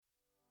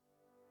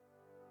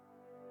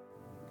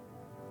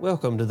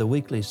Welcome to the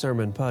weekly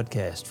sermon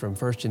podcast from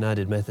First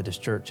United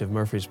Methodist Church of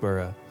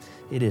Murfreesboro.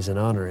 It is an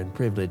honor and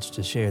privilege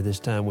to share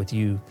this time with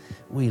you.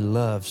 We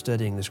love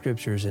studying the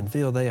Scriptures and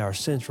feel they are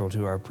central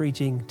to our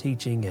preaching,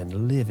 teaching,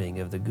 and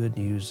living of the good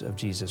news of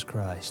Jesus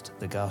Christ,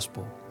 the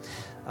gospel.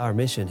 Our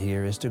mission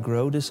here is to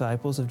grow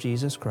disciples of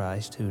Jesus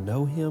Christ who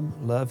know Him,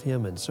 love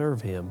Him, and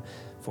serve Him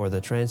for the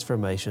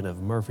transformation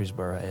of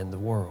Murfreesboro and the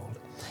world.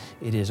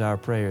 It is our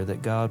prayer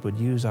that God would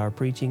use our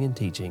preaching and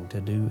teaching to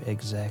do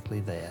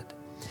exactly that.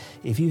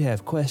 If you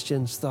have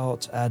questions,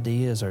 thoughts,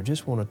 ideas, or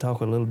just want to talk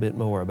a little bit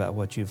more about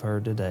what you've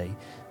heard today,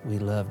 we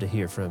love to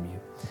hear from you.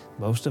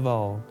 Most of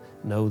all,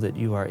 know that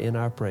you are in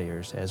our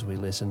prayers as we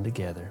listen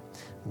together.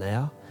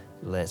 Now,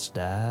 let's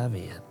dive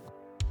in.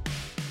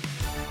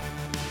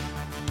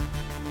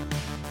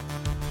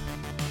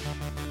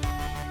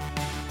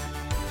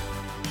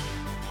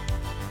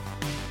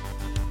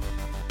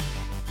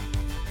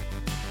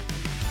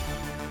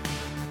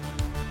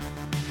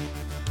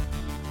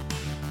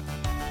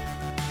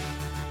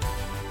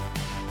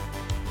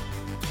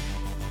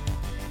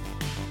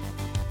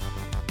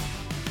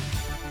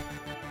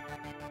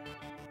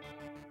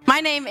 My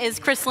name is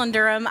Chrislyn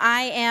Durham.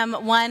 I am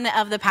one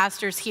of the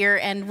pastors here,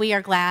 and we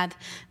are glad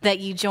that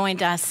you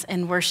joined us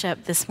in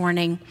worship this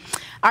morning.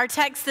 Our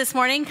text this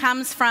morning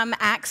comes from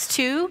Acts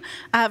 2,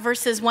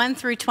 verses 1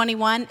 through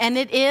 21, and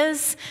it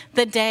is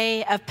the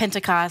day of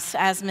Pentecost,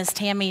 as Ms.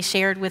 Tammy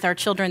shared with our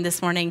children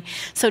this morning.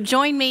 So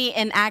join me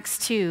in Acts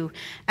 2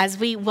 as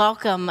we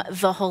welcome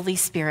the Holy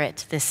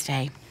Spirit this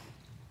day.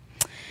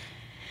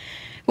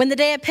 When the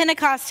day of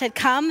Pentecost had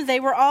come, they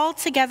were all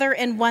together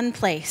in one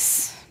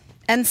place.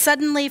 And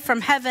suddenly from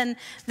heaven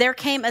there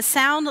came a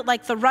sound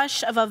like the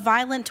rush of a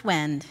violent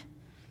wind,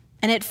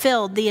 and it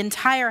filled the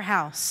entire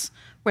house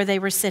where they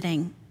were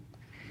sitting.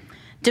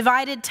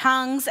 Divided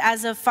tongues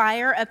as of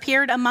fire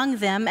appeared among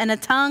them, and a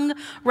tongue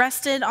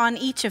rested on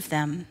each of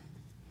them.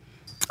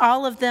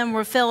 All of them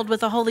were filled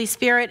with the Holy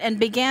Spirit and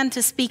began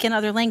to speak in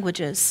other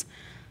languages,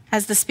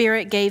 as the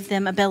Spirit gave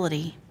them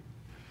ability.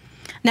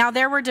 Now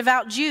there were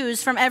devout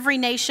Jews from every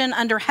nation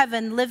under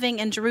heaven living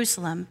in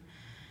Jerusalem.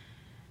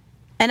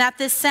 And at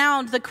this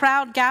sound, the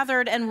crowd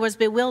gathered and was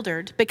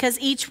bewildered, because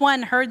each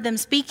one heard them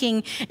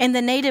speaking in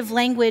the native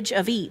language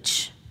of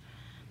each.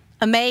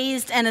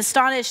 Amazed and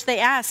astonished, they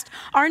asked,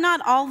 "Are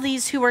not all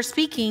these who are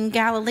speaking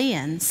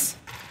Galileans?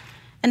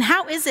 And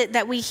how is it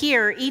that we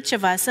hear, each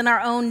of us, in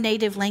our own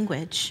native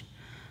language?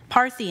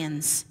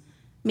 Parthians,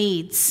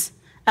 Medes,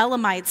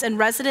 Elamites, and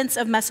residents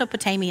of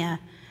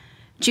Mesopotamia,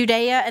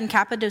 Judea and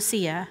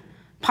Cappadocia,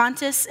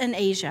 Pontus and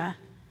Asia,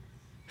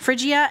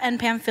 Phrygia and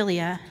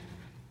Pamphylia,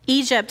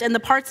 Egypt and the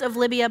parts of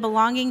Libya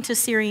belonging to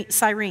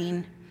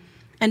Cyrene,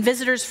 and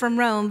visitors from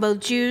Rome, both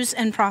Jews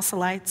and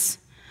proselytes,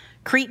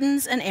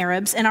 Cretans and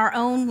Arabs, in our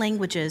own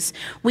languages.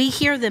 We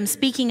hear them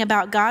speaking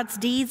about God's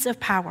deeds of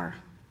power."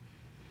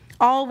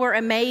 All were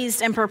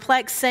amazed and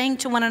perplexed, saying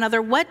to one another,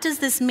 "What does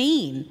this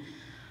mean?"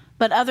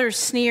 But others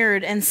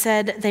sneered and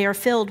said, "They are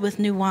filled with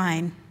new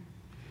wine."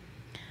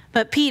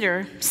 But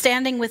Peter,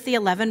 standing with the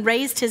 11,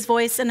 raised his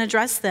voice and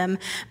addressed them,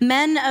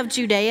 "Men of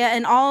Judea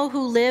and all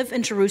who live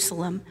in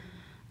Jerusalem,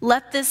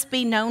 let this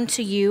be known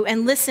to you,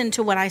 and listen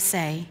to what I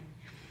say.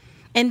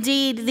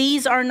 Indeed,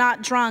 these are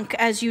not drunk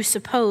as you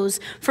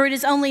suppose, for it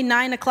is only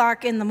 9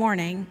 o'clock in the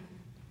morning.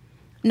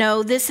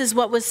 No, this is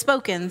what was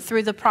spoken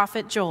through the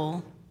prophet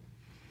Joel.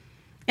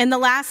 In the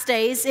last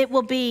days it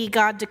will be,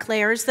 God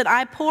declares, that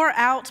I pour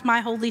out my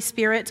Holy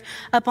Spirit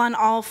upon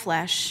all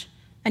flesh,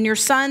 and your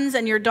sons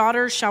and your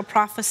daughters shall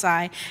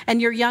prophesy,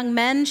 and your young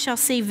men shall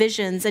see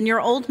visions, and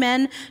your old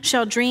men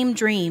shall dream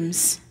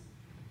dreams.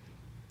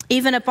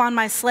 Even upon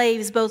my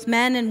slaves, both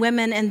men and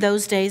women, in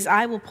those days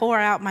I will pour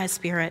out my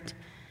Spirit,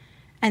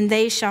 and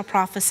they shall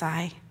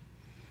prophesy.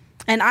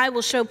 And I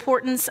will show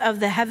portents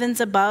of the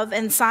heavens above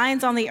and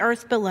signs on the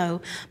earth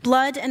below,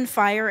 blood and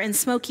fire and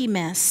smoky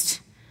mist.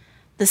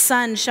 The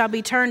sun shall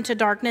be turned to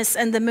darkness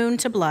and the moon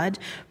to blood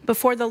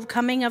before the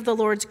coming of the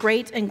Lord's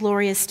great and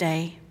glorious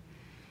day.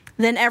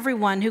 Then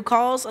everyone who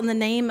calls on the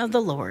name of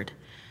the Lord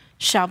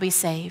shall be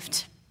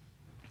saved."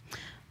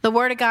 The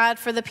word of God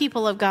for the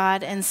people of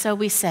God, and so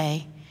we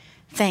say,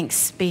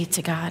 thanks be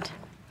to God.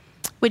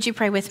 Would you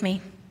pray with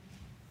me?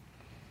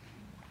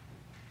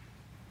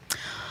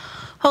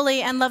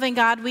 Holy and loving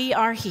God, we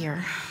are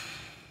here.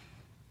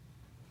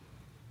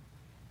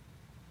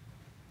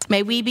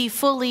 May we be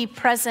fully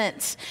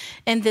present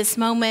in this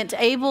moment,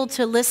 able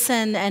to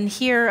listen and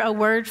hear a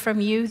word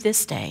from you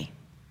this day.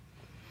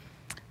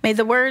 May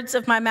the words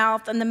of my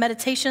mouth and the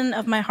meditation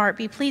of my heart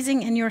be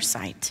pleasing in your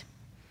sight.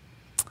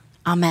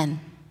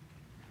 Amen.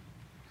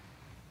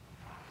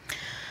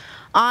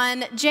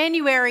 On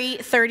January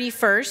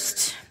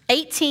 31st,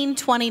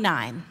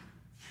 1829,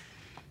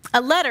 a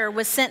letter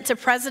was sent to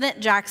President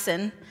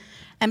Jackson,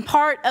 and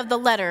part of the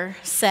letter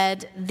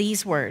said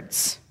these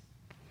words: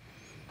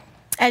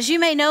 "As you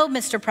may know,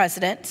 Mr.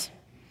 President,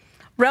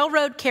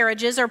 railroad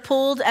carriages are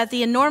pulled at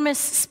the enormous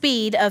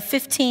speed of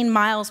 15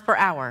 miles per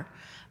hour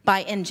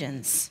by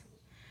engines.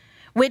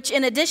 which,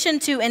 in addition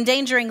to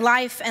endangering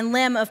life and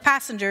limb of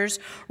passengers,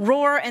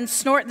 roar and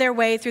snort their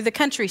way through the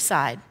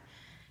countryside,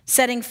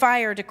 setting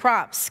fire to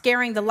crops,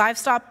 scaring the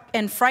livestock,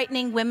 and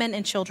frightening women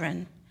and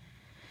children.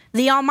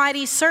 The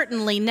Almighty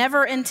certainly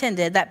never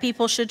intended that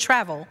people should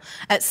travel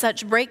at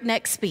such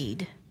breakneck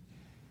speed.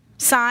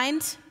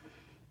 Signed,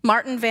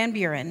 Martin Van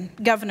Buren,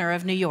 Governor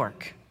of New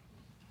York.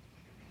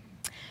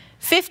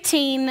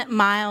 15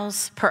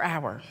 miles per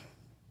hour.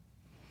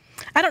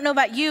 I don't know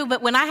about you,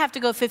 but when I have to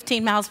go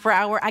 15 miles per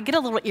hour, I get a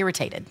little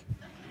irritated.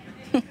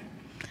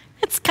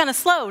 It's kind of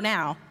slow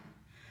now.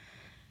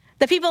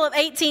 The people of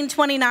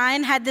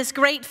 1829 had this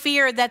great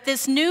fear that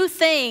this new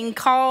thing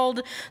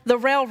called the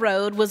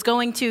railroad was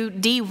going to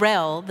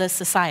derail the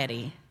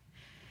society.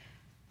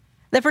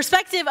 The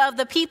perspective of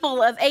the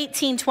people of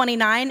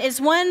 1829 is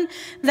one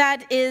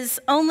that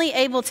is only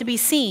able to be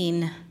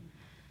seen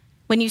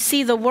when you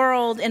see the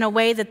world in a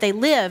way that they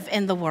live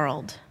in the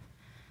world.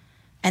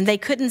 And they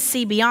couldn't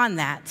see beyond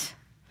that.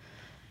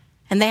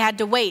 And they had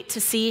to wait to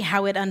see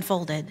how it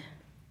unfolded.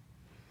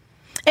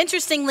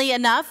 Interestingly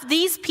enough,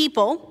 these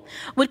people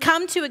would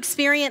come to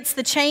experience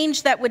the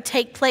change that would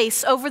take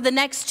place over the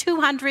next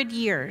 200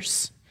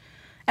 years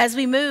as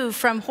we move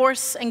from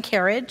horse and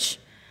carriage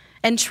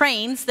and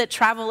trains that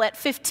travel at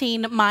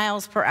 15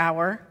 miles per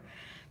hour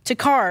to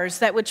cars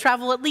that would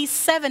travel at least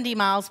 70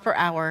 miles per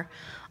hour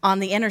on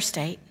the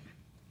interstate.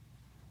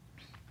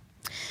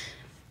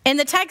 In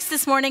the text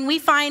this morning, we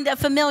find a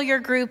familiar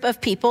group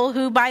of people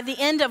who, by the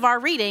end of our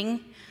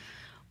reading,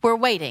 were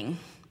waiting,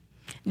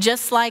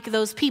 just like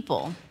those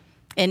people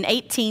in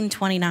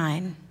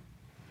 1829.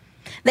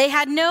 They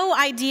had no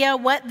idea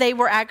what they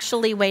were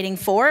actually waiting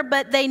for,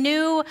 but they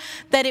knew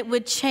that it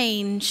would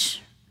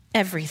change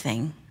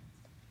everything.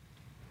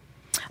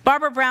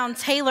 Barbara Brown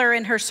Taylor,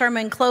 in her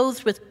sermon,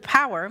 Clothed with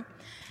Power,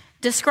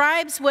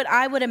 describes what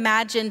I would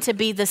imagine to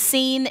be the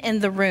scene in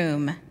the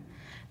room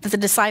that the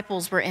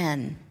disciples were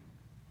in.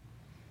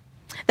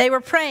 They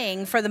were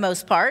praying for the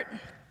most part.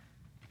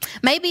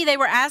 Maybe they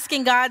were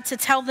asking God to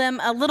tell them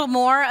a little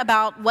more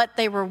about what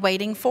they were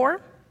waiting for.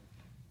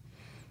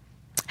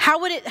 How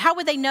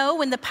would they know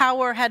when the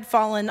power had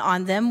fallen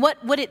on them?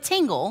 What would it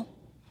tingle?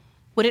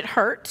 Would it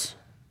hurt?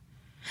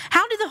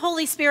 How did the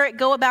Holy Spirit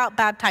go about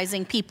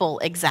baptizing people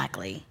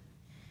exactly?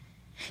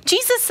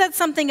 Jesus said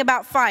something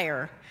about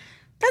fire.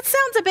 That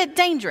sounds a bit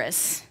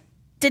dangerous.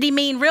 Did he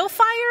mean real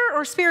fire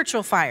or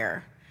spiritual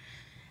fire?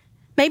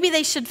 Maybe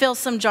they should fill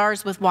some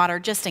jars with water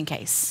just in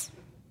case.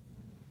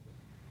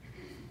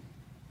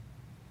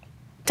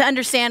 To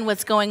understand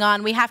what's going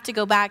on, we have to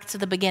go back to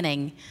the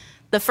beginning,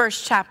 the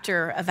first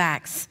chapter of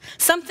Acts.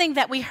 Something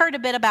that we heard a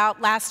bit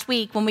about last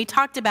week when we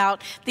talked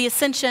about the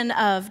ascension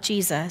of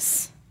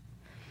Jesus.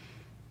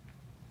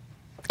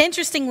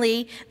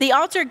 Interestingly, the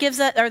author gives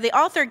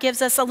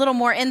us a little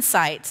more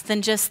insight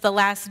than just the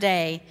last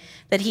day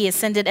that he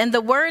ascended and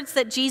the words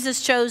that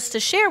Jesus chose to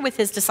share with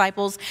his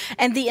disciples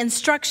and the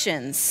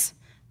instructions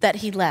that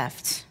he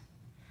left.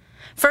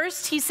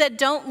 First, he said,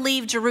 don't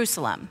leave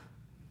Jerusalem,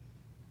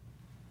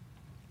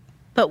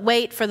 but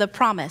wait for the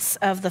promise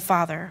of the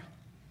Father.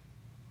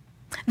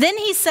 Then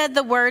he said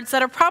the words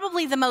that are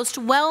probably the most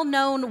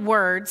well-known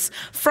words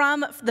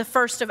from the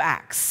first of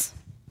Acts.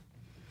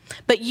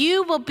 But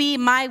you will be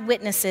my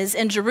witnesses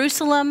in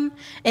Jerusalem,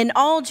 in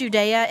all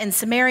Judea and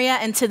Samaria,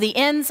 and to the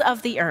ends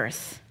of the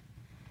earth.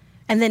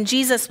 And then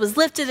Jesus was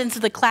lifted into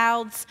the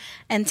clouds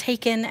and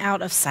taken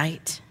out of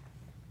sight.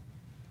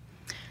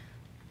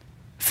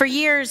 For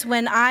years,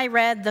 when I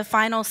read the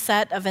final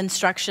set of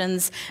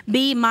instructions,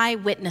 be my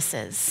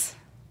witnesses,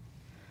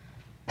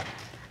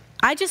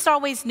 I just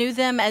always knew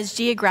them as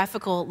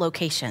geographical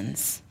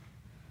locations.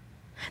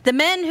 The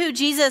men who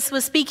Jesus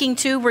was speaking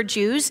to were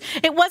Jews.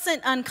 It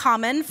wasn't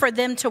uncommon for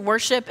them to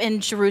worship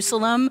in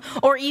Jerusalem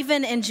or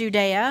even in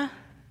Judea.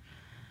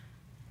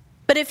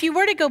 But if you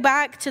were to go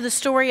back to the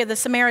story of the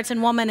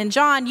Samaritan woman in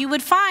John, you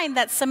would find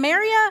that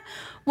Samaria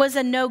was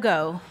a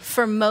no-go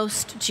for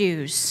most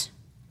Jews.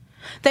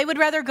 They would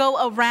rather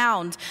go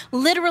around,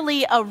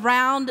 literally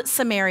around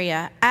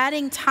Samaria,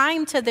 adding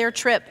time to their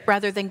trip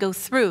rather than go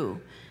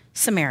through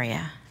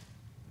Samaria.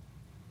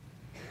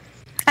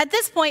 At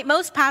this point,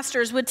 most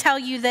pastors would tell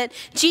you that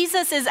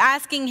Jesus is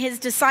asking his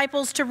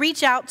disciples to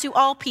reach out to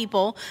all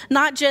people,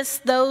 not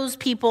just those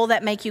people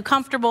that make you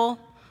comfortable,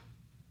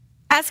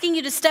 asking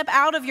you to step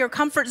out of your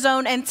comfort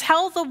zone and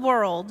tell the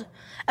world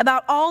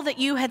about all that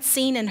you had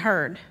seen and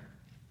heard.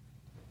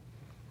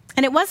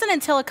 And it wasn't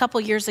until a couple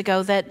years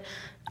ago that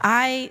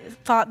I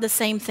thought the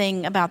same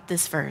thing about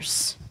this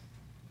verse.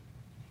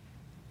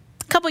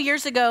 A couple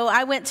years ago,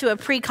 I went to a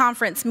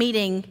pre-conference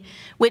meeting,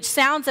 which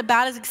sounds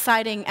about as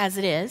exciting as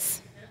it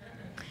is.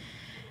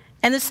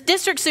 And the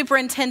district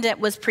superintendent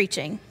was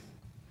preaching.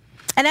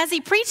 And as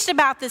he preached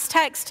about this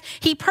text,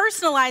 he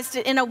personalized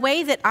it in a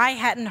way that I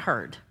hadn't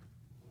heard.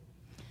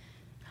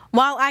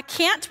 While I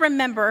can't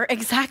remember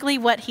exactly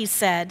what he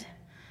said,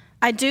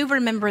 I do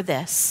remember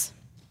this.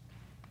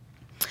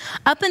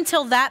 Up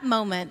until that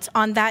moment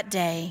on that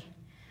day,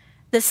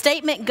 the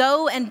statement,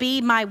 "Go and be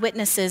my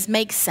witnesses,"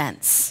 makes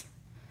sense.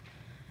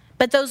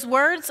 But those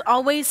words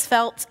always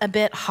felt a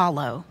bit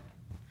hollow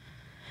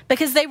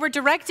because they were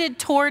directed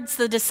towards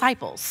the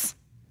disciples.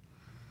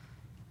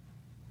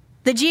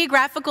 The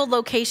geographical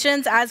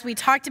locations, as we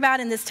talked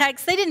about in this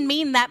text, they didn't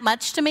mean that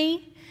much to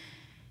me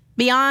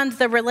beyond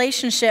the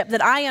relationship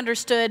that I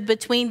understood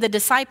between the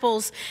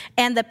disciples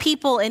and the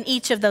people in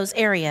each of those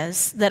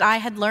areas that I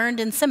had learned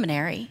in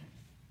seminary.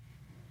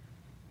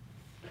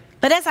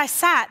 But as I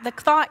sat, the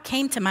thought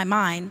came to my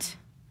mind,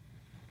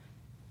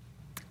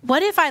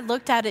 what if I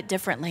looked at it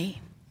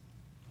differently?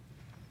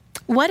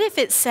 What if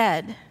it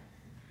said,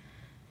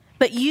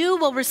 but you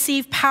will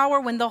receive power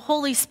when the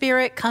Holy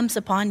Spirit comes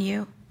upon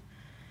you,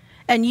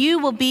 and you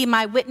will be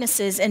my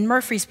witnesses in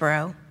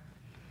Murfreesboro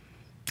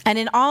and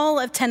in all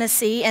of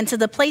Tennessee, and to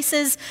the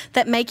places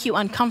that make you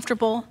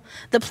uncomfortable,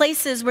 the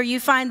places where you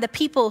find the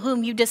people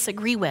whom you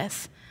disagree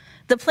with,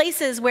 the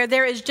places where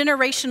there is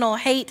generational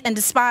hate and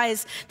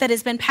despise that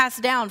has been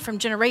passed down from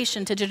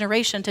generation to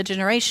generation to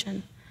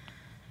generation,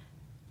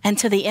 and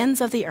to the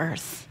ends of the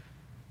earth.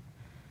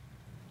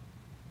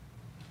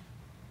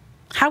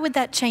 How would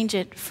that change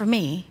it for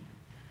me?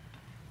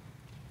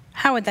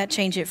 How would that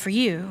change it for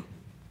you?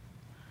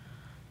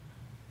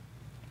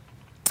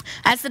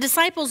 As the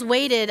disciples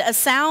waited, a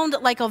sound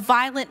like a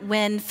violent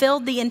wind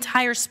filled the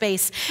entire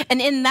space. And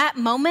in that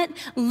moment,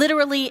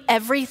 literally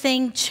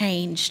everything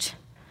changed.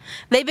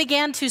 They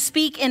began to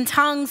speak in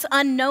tongues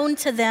unknown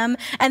to them,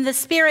 and the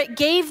Spirit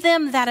gave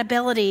them that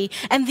ability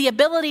and the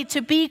ability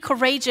to be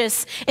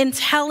courageous in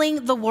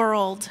telling the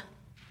world,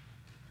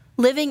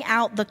 living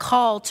out the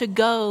call to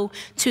go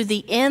to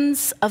the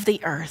ends of the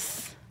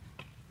earth.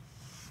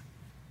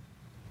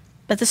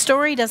 But the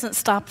story doesn't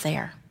stop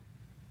there.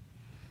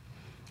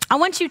 I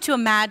want you to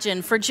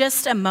imagine for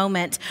just a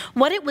moment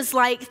what it was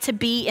like to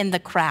be in the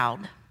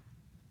crowd,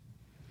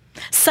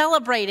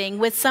 celebrating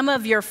with some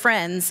of your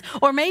friends,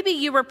 or maybe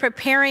you were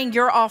preparing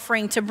your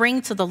offering to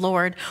bring to the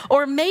Lord,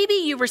 or maybe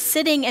you were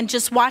sitting and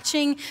just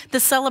watching the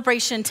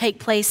celebration take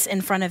place in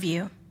front of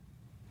you.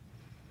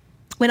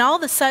 When all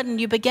of a sudden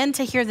you begin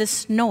to hear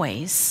this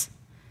noise,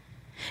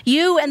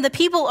 you and the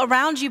people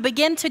around you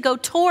begin to go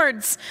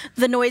towards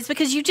the noise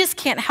because you just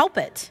can't help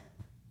it.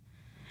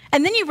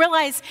 And then you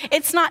realize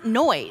it's not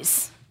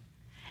noise,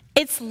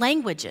 it's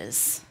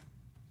languages,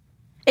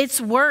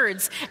 it's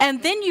words.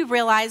 And then you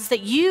realize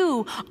that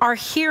you are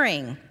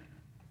hearing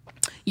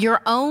your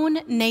own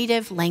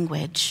native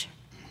language.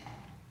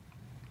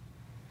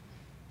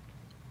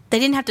 They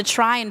didn't have to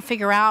try and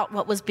figure out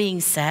what was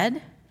being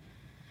said.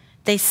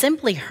 They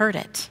simply heard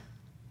it.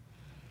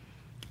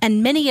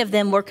 And many of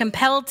them were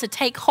compelled to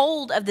take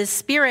hold of the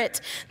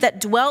Spirit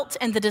that dwelt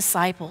in the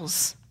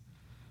disciples,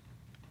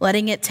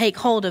 letting it take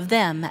hold of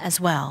them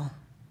as well.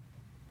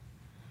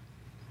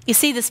 You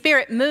see, the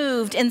Spirit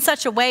moved in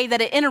such a way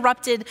that it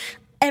interrupted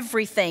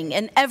everything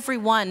and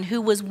everyone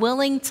who was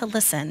willing to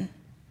listen.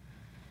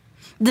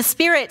 The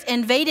Spirit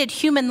invaded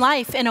human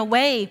life in a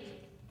way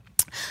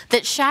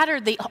that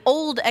shattered the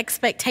old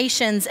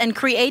expectations and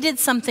created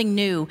something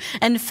new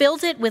and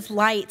filled it with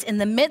light in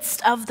the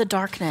midst of the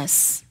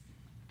darkness.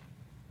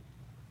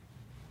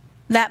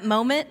 That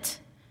moment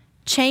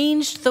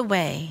changed the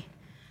way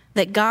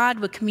that God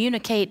would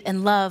communicate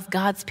and love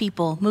God's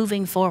people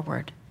moving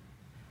forward.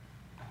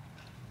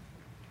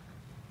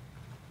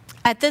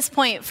 At this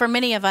point, for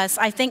many of us,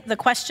 I think the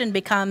question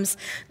becomes,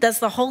 does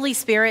the Holy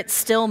Spirit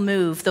still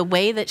move the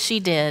way that she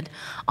did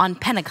on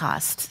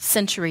Pentecost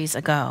centuries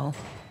ago?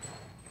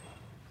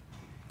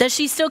 Does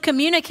she still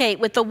communicate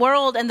with the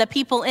world and the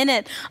people in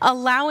it,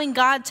 allowing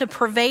God to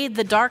pervade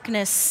the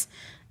darkness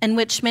in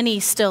which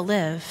many still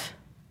live?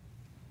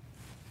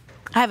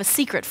 I have a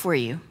secret for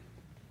you.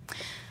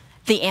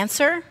 The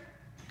answer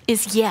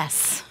is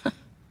yes.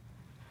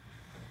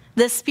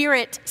 The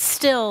Spirit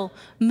still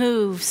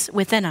moves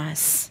within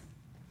us.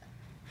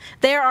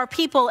 There are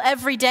people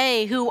every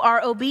day who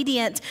are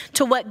obedient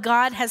to what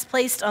God has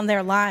placed on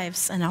their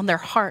lives and on their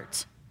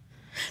heart.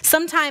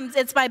 Sometimes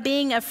it's by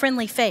being a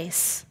friendly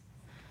face,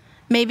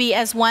 maybe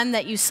as one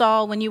that you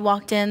saw when you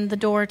walked in the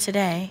door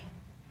today.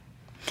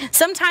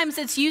 Sometimes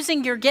it's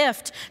using your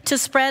gift to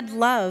spread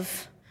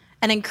love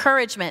and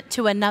encouragement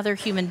to another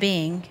human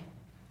being.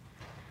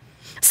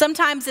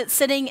 Sometimes it's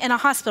sitting in a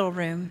hospital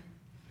room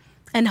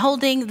and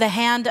holding the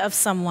hand of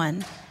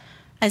someone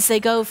as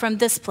they go from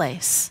this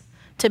place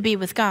to be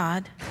with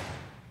God.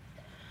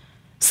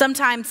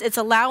 Sometimes it's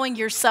allowing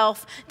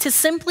yourself to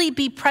simply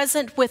be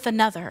present with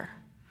another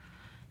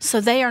so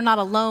they are not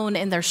alone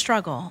in their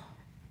struggle.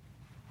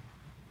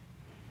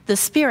 The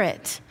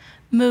Spirit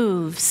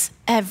moves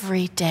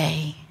every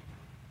day.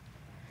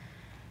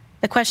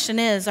 The question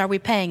is, are we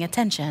paying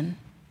attention?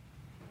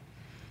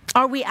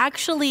 Are we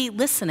actually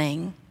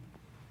listening?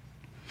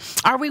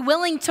 Are we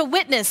willing to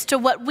witness to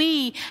what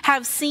we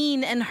have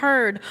seen and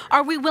heard?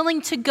 Are we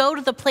willing to go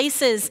to the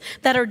places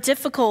that are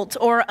difficult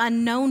or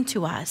unknown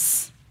to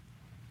us?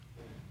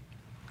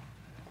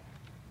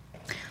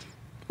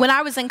 When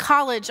I was in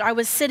college, I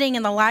was sitting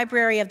in the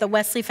library of the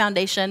Wesley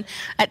Foundation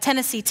at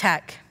Tennessee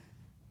Tech.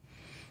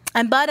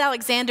 And Bud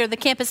Alexander, the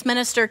campus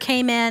minister,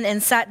 came in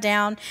and sat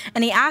down,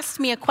 and he asked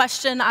me a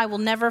question I will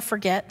never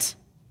forget.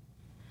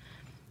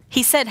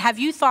 He said, "Have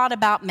you thought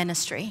about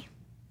ministry?"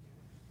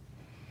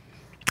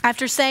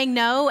 After saying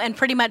no and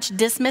pretty much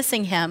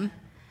dismissing him,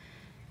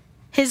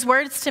 his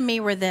words to me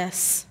were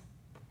this: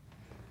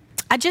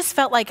 "I just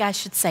felt like I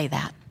should say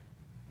that."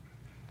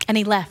 And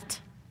he left.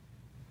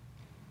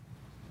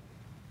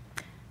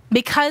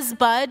 Because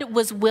Bud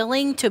was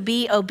willing to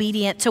be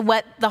obedient to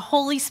what the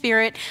Holy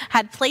Spirit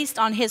had placed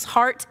on his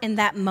heart in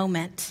that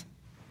moment,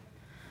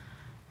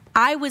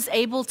 I was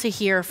able to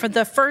hear for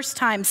the first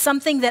time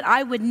something that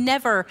I would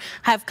never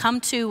have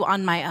come to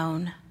on my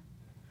own.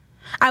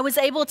 I was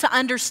able to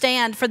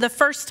understand for the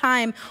first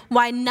time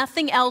why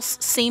nothing else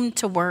seemed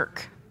to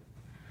work.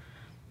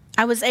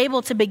 I was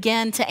able to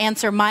begin to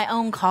answer my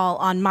own call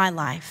on my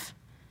life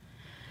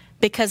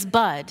because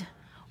Bud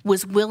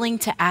was willing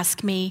to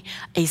ask me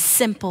a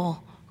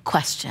simple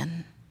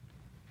question.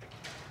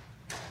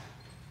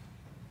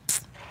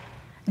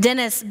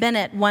 Dennis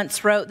Bennett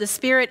once wrote, "The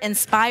Spirit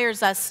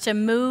inspires us to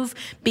move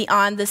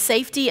beyond the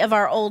safety of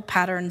our old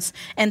patterns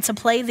and to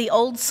play the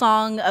old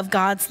song of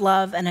God's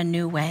love in a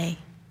new way."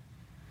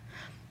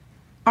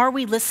 Are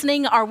we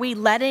listening? Are we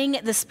letting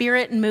the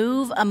Spirit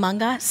move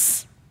among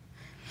us?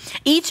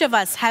 Each of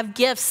us have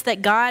gifts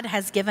that God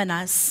has given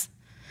us.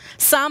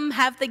 Some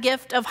have the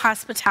gift of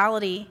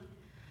hospitality,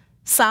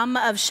 some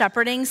of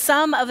shepherding,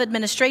 some of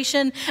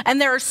administration, and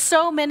there are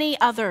so many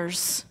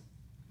others.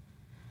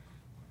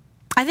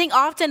 I think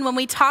often when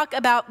we talk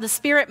about the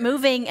Spirit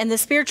moving and the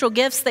spiritual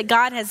gifts that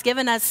God has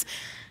given us,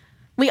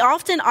 we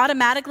often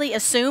automatically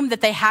assume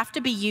that they have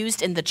to be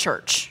used in the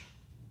church.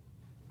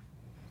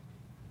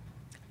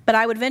 But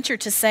I would venture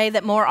to say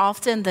that more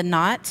often than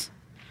not,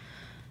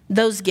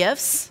 those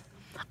gifts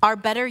are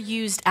better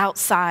used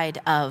outside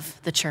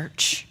of the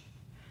church.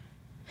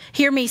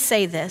 Hear me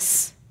say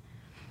this: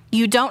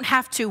 you don't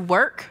have to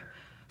work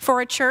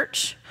for a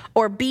church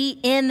or be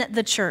in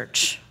the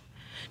church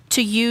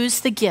to use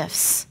the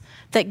gifts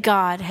that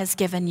God has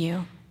given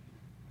you.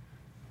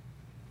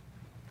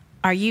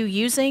 Are you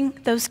using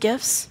those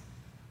gifts?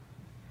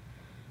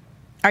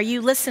 Are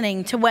you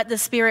listening to what the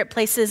Spirit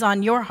places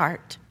on your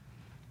heart?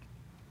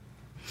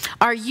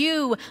 Are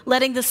you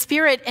letting the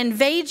Spirit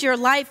invade your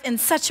life in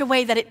such a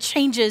way that it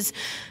changes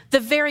the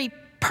very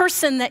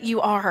person that you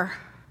are?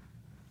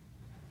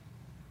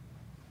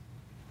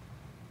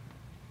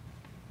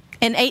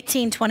 In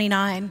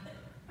 1829,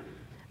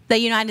 the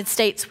United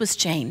States was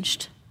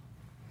changed.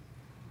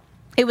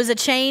 It was a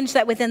change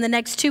that within the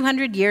next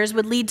 200 years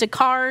would lead to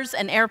cars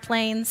and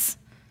airplanes.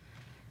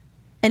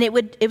 And it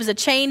was a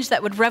change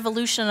that would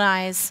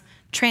revolutionize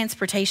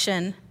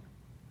transportation.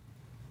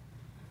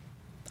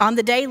 On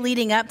the day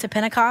leading up to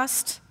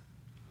Pentecost,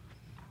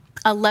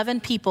 11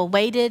 people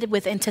waited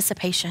with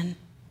anticipation,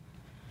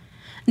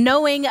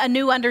 knowing a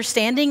new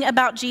understanding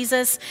about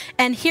Jesus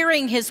and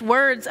hearing his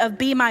words of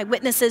 "Be my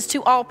witnesses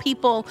to all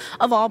people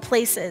of all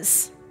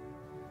places."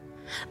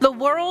 The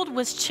world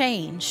was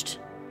changed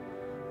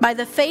by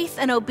the faith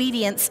and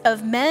obedience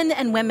of men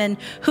and women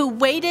who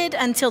waited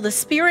until the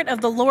Spirit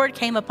of the Lord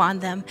came upon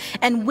them.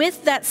 And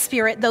with that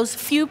Spirit, those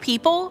few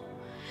people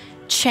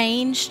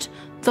changed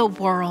the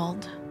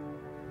world.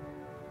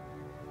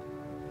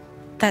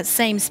 That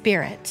same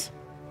Spirit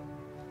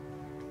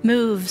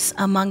moves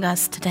among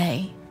us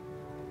today.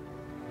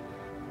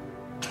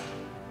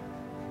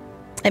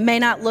 It may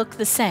not look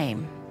the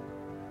same,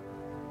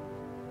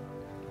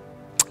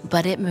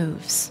 but it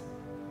moves.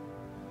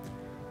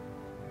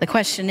 The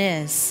question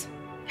is,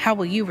 how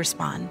will you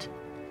respond?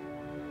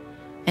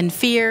 In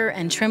fear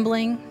and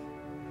trembling,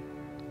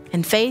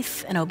 in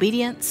faith and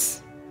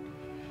obedience,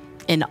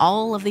 in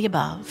all of the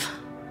above.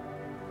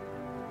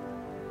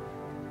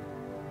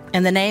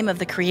 In the name of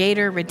the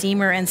Creator,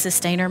 Redeemer, and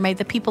Sustainer, may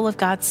the people of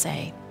God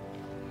say,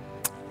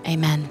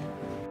 Amen.